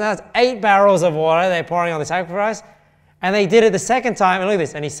that now? That's 8 barrels of water they're pouring on the sacrifice. And they did it the second time, and look at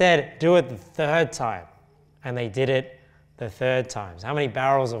this, and he said, do it the third time. And they did it the third time. So how many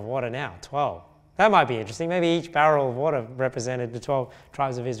barrels of water now? 12. That might be interesting. Maybe each barrel of water represented the 12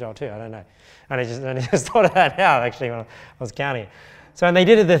 tribes of Israel too. I don't know. And I just thought of that now, actually, when I was counting it. So and they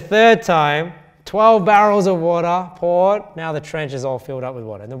did it the third time. 12 barrels of water poured. Now the trench is all filled up with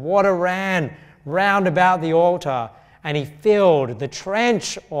water. And the water ran round about the altar, and he filled the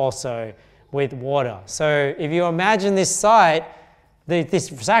trench also with water. So if you imagine this site, this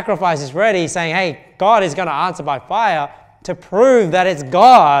sacrifice is ready, saying, hey, God is going to answer by fire. To prove that it's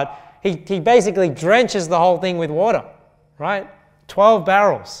God, he basically drenches the whole thing with water, right? 12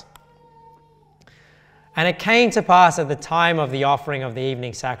 barrels. And it came to pass at the time of the offering of the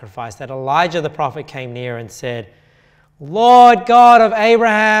evening sacrifice that Elijah the prophet came near and said, Lord God of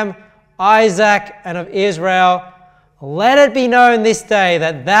Abraham, Isaac, and of Israel, let it be known this day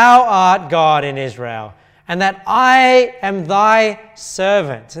that thou art God in Israel, and that I am thy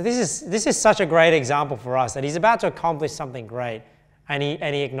servant. So this is such a great example for us, that he's about to accomplish something great, and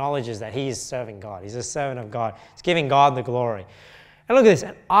he acknowledges that he is serving God. He's a servant of God. He's giving God the glory. And look at this,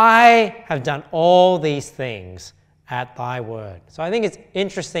 and I have done all these things at thy word. So I think it's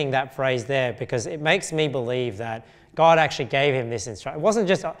interesting, that phrase there, because it makes me believe that God actually gave him this instruction. It wasn't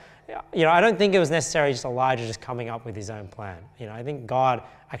just, I don't think it was necessarily just Elijah just coming up with his own plan. I think God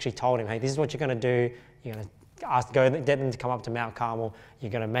actually told him, hey, this is what you're going to do. You're going to get them to come up to Mount Carmel.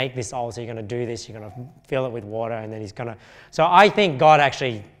 You're going to make this altar. You're going to do this. You're going to fill it with water, and then he's going to. So I think God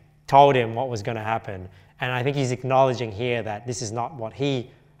actually told him what was going to happen. And I think he's acknowledging here that this is not what he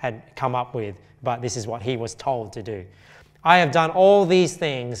had come up with, but this is what he was told to do. I have done all these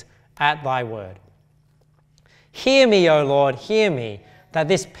things at thy word. Hear me, O Lord, hear me, that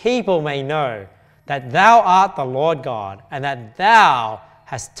this people may know that thou art the Lord God, and that thou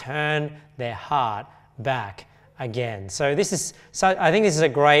hast turned their heart back again. So I think this is a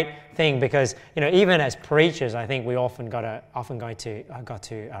great thing, because even as preachers, I think we often got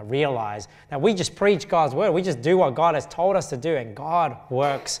to realize that we just preach God's word. We just do what God has told us to do, and God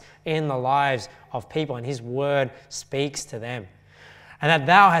works in the lives of people, and his word speaks to them. And that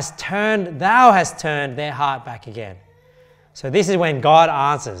thou hast turned their heart back again. So this is when God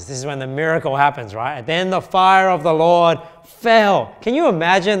answers. This is when the miracle happens, right? And then the fire of the Lord fell. Can you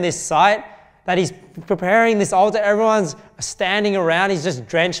imagine this sight? That he's preparing this altar, everyone's standing around, he's just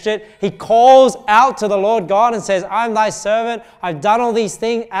drenched it. He calls out to the Lord God and says, I'm thy servant, I've done all these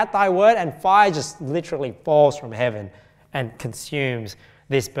things at thy word, and fire just literally falls from heaven and consumes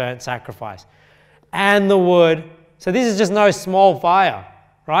this burnt sacrifice. And the wood, so this is just no small fire,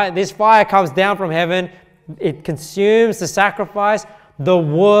 right? This fire comes down from heaven, it consumes the sacrifice, the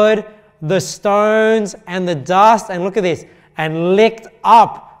wood, the stones, and the dust, and look at this, and licked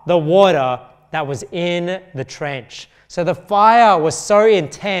up the water that was in the trench. So the fire was so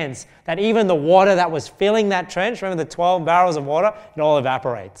intense that even the water that was filling that trench, remember the 12 barrels of water, it all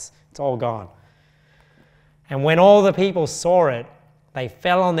evaporates. It's all gone. And when all the people saw it, they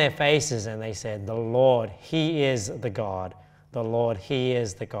fell on their faces and they said, the Lord, he is the God. The Lord, he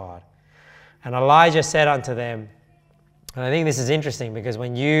is the God. And Elijah said unto them, and I think this is interesting, because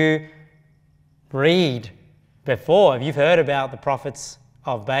when you read before, if you've heard about the prophets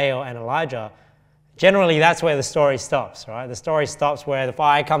of Baal and Elijah, generally that's where the story stops, right? The story stops where the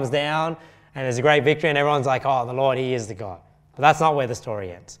fire comes down and there's a great victory and everyone's like, oh, the Lord, he is the God. But that's not where the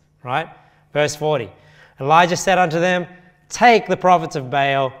story ends, right? Verse 40, Elijah said unto them, take the prophets of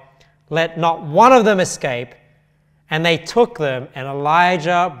Baal, let not one of them escape. And they took them, and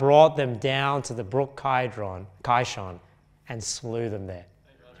Elijah brought them down to the brook Kishon and slew them there.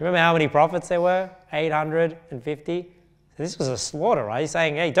 Do you remember how many prophets there were? 850? This was a slaughter, right? He's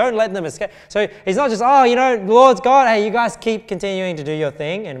saying, hey, don't let them escape. So he's not just, oh, the Lord's God, hey, you guys keep continuing to do your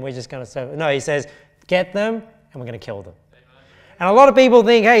thing and we're just going to serve. No, he says, get them and we're going to kill them. And a lot of people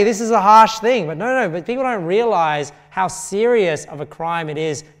think, hey, this is a harsh thing. But no, but people don't realize how serious of a crime it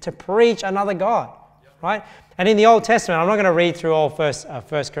is to preach another God, right? And in the Old Testament, I'm not going to read through all first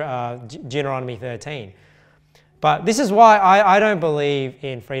Deuteronomy 13. But this is why I don't believe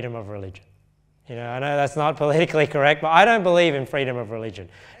in freedom of religion. I know that's not politically correct, but I don't believe in freedom of religion.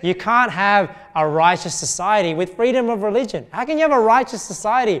 You can't have a righteous society with freedom of religion. How can you have a righteous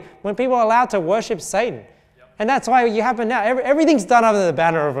society when people are allowed to worship Satan? And that's why you happen now. Everything's done under the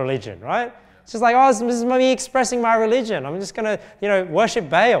banner of religion, right? It's just like, oh, this is me expressing my religion. I'm just going to, worship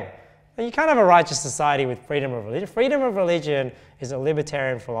Baal. And you can't have a righteous society with freedom of religion. Freedom of religion is a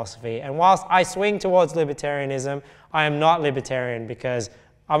libertarian philosophy. And whilst I swing towards libertarianism, I am not libertarian because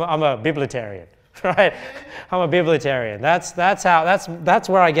I'm a biblitarian. Right? I'm a biblitarian. That's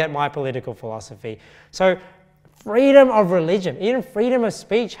where I get my political philosophy. So freedom of religion, even freedom of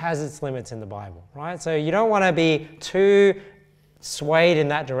speech has its limits in the Bible, right? So you don't want to be too swayed in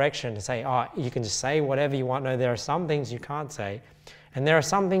that direction to say, oh, you can just say whatever you want. No, there are some things you can't say, and there are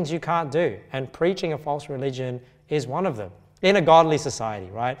some things you can't do, and preaching a false religion is one of them in a godly society,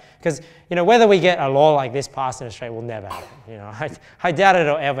 right? Because, whether we get a law like this passed in Australia will never happen. I doubt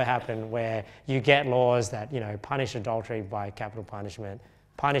it'll ever happen where you get laws that, punish adultery by capital punishment,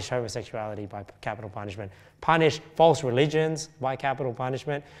 punish homosexuality by capital punishment, punish false religions by capital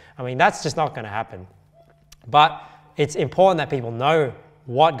punishment. I mean, that's just not going to happen. But it's important that people know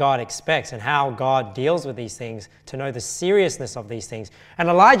what God expects and how God deals with these things, to know the seriousness of these things. And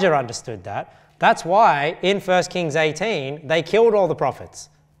Elijah understood that. That's why in 1 Kings 18, they killed all the prophets,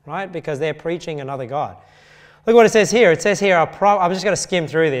 right? Because they're preaching another God. Look what it says here. It says here, I'm just going to skim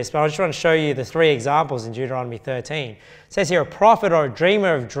through this, but I just want to show you the 3 examples in Deuteronomy 13. It says here, a prophet or a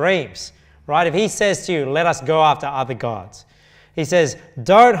dreamer of dreams, right? If he says to you, let us go after other gods. He says,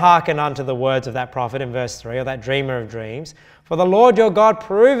 don't hearken unto the words of that prophet in verse 3, or that dreamer of dreams. For the Lord your God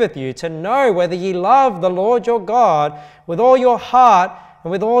proveth you to know whether ye love the Lord your God with all your heart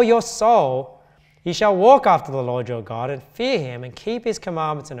and with all your soul. Ye shall walk after the Lord your God and fear him and keep his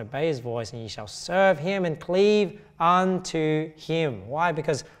commandments and obey his voice, and ye shall serve him and cleave unto him. Why?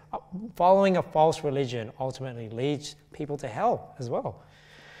 Because following a false religion ultimately leads people to hell as well.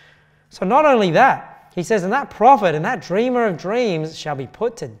 So not only that, he says, and that prophet and that dreamer of dreams shall be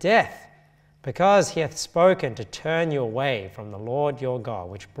put to death, because he hath spoken to turn you away from the Lord your God,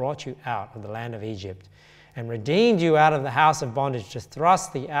 which brought you out of the land of Egypt, and redeemed you out of the house of bondage, to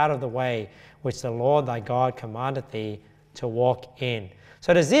thrust thee out of the way which the Lord thy God commandeth thee to walk in.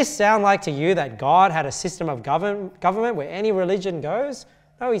 So does this sound like to you that God had a system of government where any religion goes?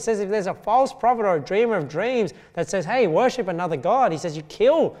 No, he says if there's a false prophet or a dreamer of dreams that says, hey, worship another God, he says you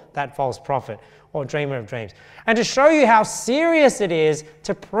kill that false prophet or dreamer of dreams. And to show you how serious it is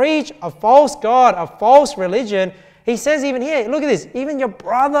to preach a false God, a false religion, he says even here, look at this, even your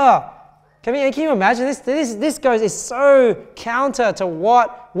brother. Can you imagine this? This is so counter to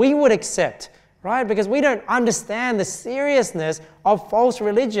what we would accept, right? Because we don't understand the seriousness of false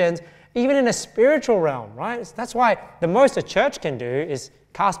religions, even in a spiritual realm, right? That's why the most a church can do is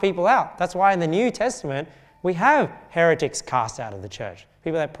cast people out. That's why in the New Testament, we have heretics cast out of the church,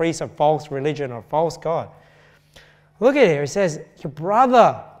 people that preach a false religion or false God. Look at here, it says, your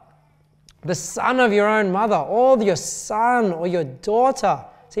brother, the son of your own mother, or your son or your daughter.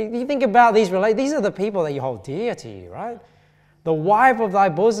 See, you think about these are the people that you hold dear to you, right? The wife of thy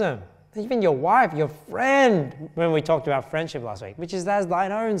bosom, even your wife, your friend, when we talked about friendship last week, which is as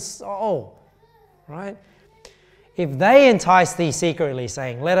thine own soul, right? If they entice thee secretly,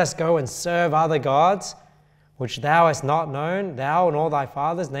 saying, let us go and serve other gods, which thou hast not known, thou and all thy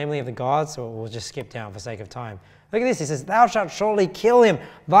fathers, namely of the gods, so we'll just skip down for sake of time. Look at this, he says, thou shalt surely kill him,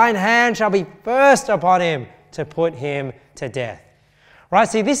 thine hand shall be first upon him to put him to death. Right,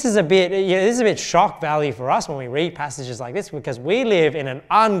 see, this is a bit shock value for us when we read passages like this, because we live in an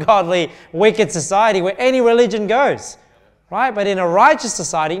ungodly, wicked society where any religion goes, right? But in a righteous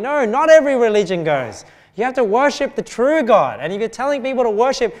society, no, not every religion goes. You have to worship the true God. And if you're telling people to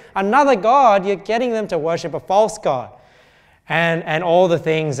worship another God, you're getting them to worship a false God and all the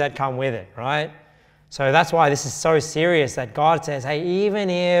things that come with it, right? So that's why this is so serious that God says, hey, even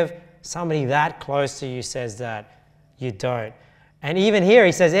if somebody that close to you says that, you don't. And even here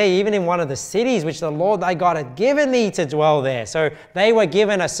he says, hey, even in one of the cities which the Lord thy God hath given thee to dwell there. So they were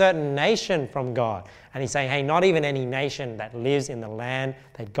given a certain nation from God. And he's saying, hey, not even any nation that lives in the land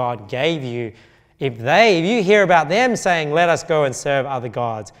that God gave you. If you hear about them saying, let us go and serve other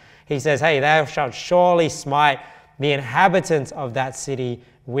gods, he says, hey, thou shalt surely smite the inhabitants of that city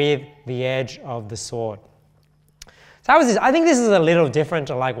with the edge of the sword. So I think this is a little different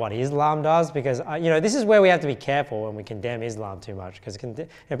to like what Islam does, because this is where we have to be careful when we condemn Islam too much, because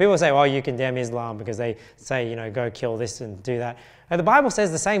people say, oh, you condemn Islam because they say, go kill this and do that. And the Bible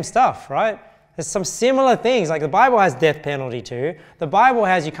says the same stuff, right? There's some similar things, like the Bible has death penalty too. The Bible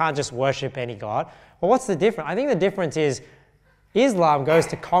has you can't just worship any God. Well, what's the difference? I think the difference is Islam goes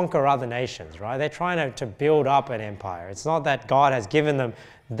to conquer other nations, right? They're trying to build up an empire. It's not that God has given them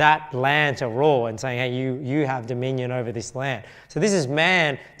that land to rule and saying, hey, you have dominion over this land. So this is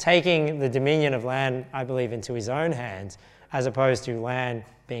man taking the dominion of land, I believe, into his own hands, as opposed to land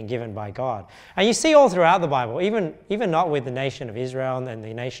being given by God. And you see all throughout the Bible, even not with the nation of Israel and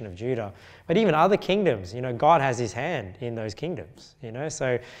the nation of Judah, but even other kingdoms, God has his hand in those kingdoms,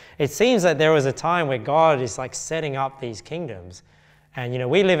 So it seems that there was a time where God is like setting up these kingdoms. And,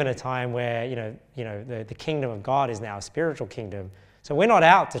 we live in a time where, the kingdom of God is now a spiritual kingdom. So we're not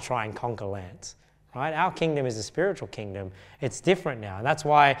out to try and conquer lands. right? Our kingdom is a spiritual kingdom. It's different now. And that's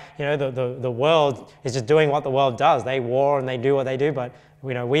why, the world is just doing what the world does. They war and they do what they do, but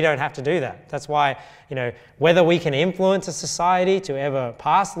we don't have to do that. That's why, whether we can influence a society to ever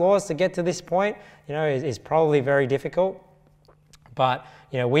pass laws to get to this point, is probably very difficult. But,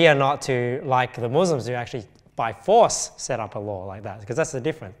 we are not to, like the Muslims who actually by force set up a law like that, because that's the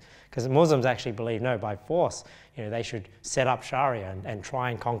difference. Because Muslims actually believe, no, by force, they should set up Sharia and try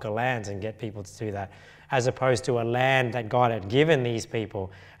and conquer lands and get people to do that, as opposed to a land that God had given these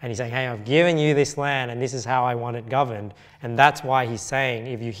people. And he's saying, hey, I've given you this land and this is how I want it governed. And that's why he's saying,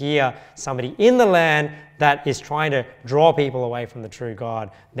 if you hear somebody in the land that is trying to draw people away from the true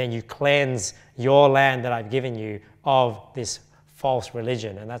God, then you cleanse your land that I've given you of this false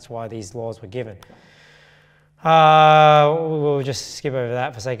religion. And that's why these laws were given. We'll just skip over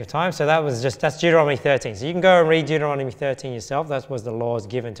that for sake of time. So that's Deuteronomy 13. So you can go and read Deuteronomy 13 yourself. That was the laws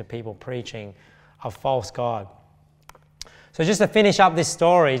given to people preaching a false God. So just to finish up this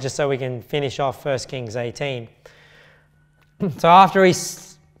story, just so we can finish off 1 Kings 18. So after he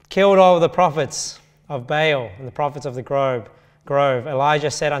killed all the prophets of Baal and the prophets of the grove,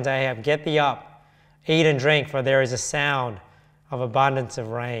 Elijah said unto Ahab, get thee up, eat and drink, for there is a sound of abundance of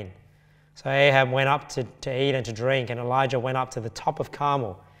rain. So Ahab went up to eat and to drink, and Elijah went up to the top of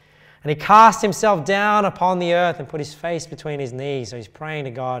Carmel. And he cast himself down upon the earth and put his face between his knees. So he's praying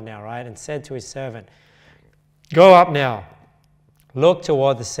to God now, right? And said to his servant, go up now, look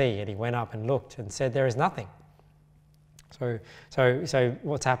toward the sea. And he went up and looked and said, there is nothing. So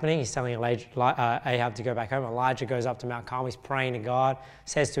what's happening? He's telling Ahab to go back home. Elijah goes up to Mount Carmel. He's praying to God,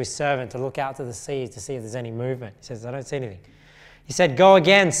 says to his servant to look out to the seas to see if there's any movement. He says, I don't see anything. He said, go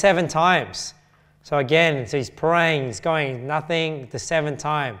again 7 times. So again, so he's praying, he's going, nothing, the 7th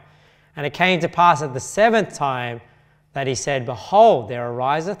time. And it came to pass at the 7th time that he said, behold, there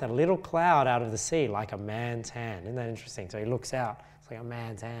ariseth a little cloud out of the sea like a man's hand. Isn't that interesting? So he looks out. It's like a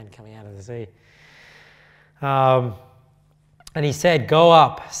man's hand coming out of the sea. And he said, go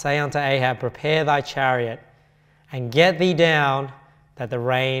up, say unto Ahab, prepare thy chariot, and get thee down, that the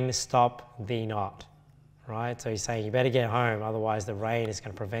rain stop thee not. Right? So he's saying, you better get home, otherwise the rain is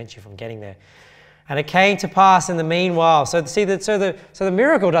going to prevent you from getting there. And it came to pass in the meanwhile. So the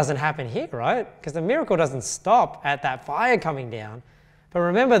miracle doesn't happen here, right? Because the miracle doesn't stop at that fire coming down. But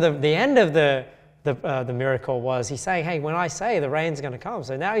remember, the end of the miracle was he's saying, hey, when I say the rain's going to come.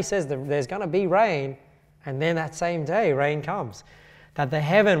 So now he says there's going to be rain, and then that same day rain comes. That the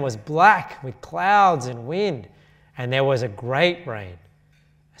heaven was black with clouds and wind, and there was a great rain.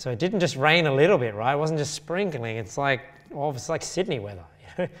 So it didn't just rain a little bit, right? It wasn't just sprinkling. It's like Sydney weather.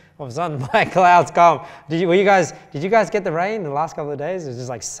 All of a sudden, black clouds come. Did you guys get the rain the last couple of days? It was just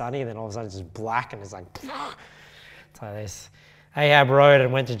like sunny, and then all of a sudden it's just black, and it's like, it's like this. Ahab rode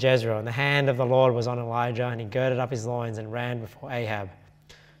and went to Jezreel, and the hand of the Lord was on Elijah, and he girded up his loins and ran before Ahab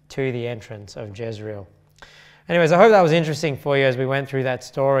to the entrance of Jezreel. Anyways, I hope that was interesting for you as we went through that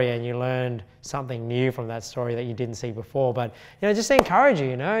story and you learned something new from that story that you didn't see before. But, just to encourage you,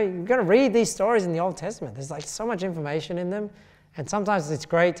 you've got to read these stories in the Old Testament. There's like so much information in them. And sometimes it's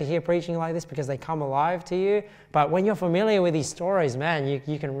great to hear preaching like this because they come alive to you. But when you're familiar with these stories, man,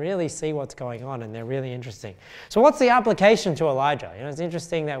 you can really see what's going on, and they're really interesting. So what's the application to Elijah? It's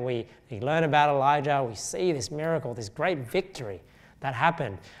interesting that we learn about Elijah. We see this miracle, this great victory that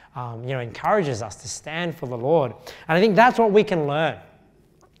happened. Encourages us to stand for the Lord. And I think that's what we can learn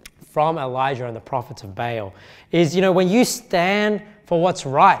from Elijah and the prophets of Baal is, when you stand for what's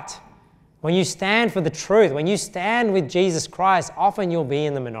right, when you stand for the truth, when you stand with Jesus Christ, often you'll be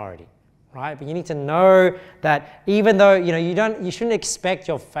in the minority, right? But you need to know that even though, you shouldn't expect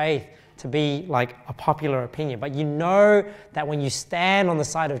your faith to be like a popular opinion, but you know that when you stand on the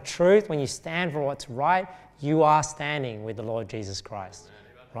side of truth, when you stand for what's right, you are standing with the Lord Jesus Christ.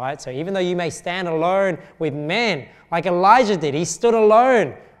 Right? So even though you may stand alone with men, like Elijah did, he stood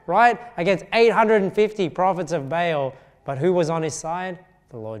alone, right? Against 850 prophets of Baal, but who was on his side?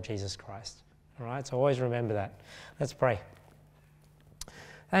 The Lord Jesus Christ. All right? So always remember that. Let's pray.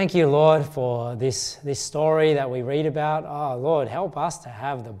 Thank you, Lord, for this story that we read about. Oh, Lord, help us to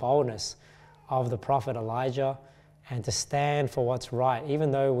have the boldness of the prophet Elijah and to stand for what's right,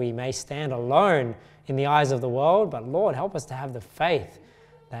 even though we may stand alone in the eyes of the world, but Lord, help us to have the faith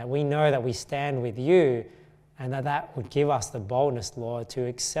that we know that we stand with you, and that would give us the boldness, Lord, to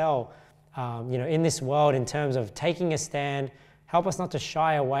excel, in this world in terms of taking a stand. Help us not to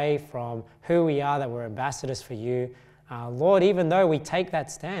shy away from who we are, that we're ambassadors for you. Lord, even though we take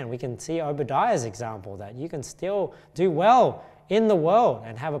that stand, we can see Obadiah's example, that you can still do well in the world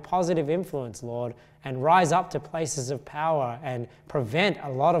and have a positive influence, Lord, and rise up to places of power and prevent a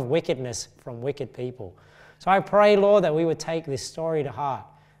lot of wickedness from wicked people. So I pray, Lord, that we would take this story to heart.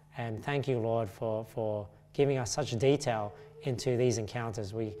 And thank you, Lord, for giving us such detail into these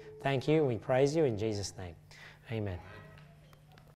encounters. We thank you and we praise you in Jesus' name. Amen.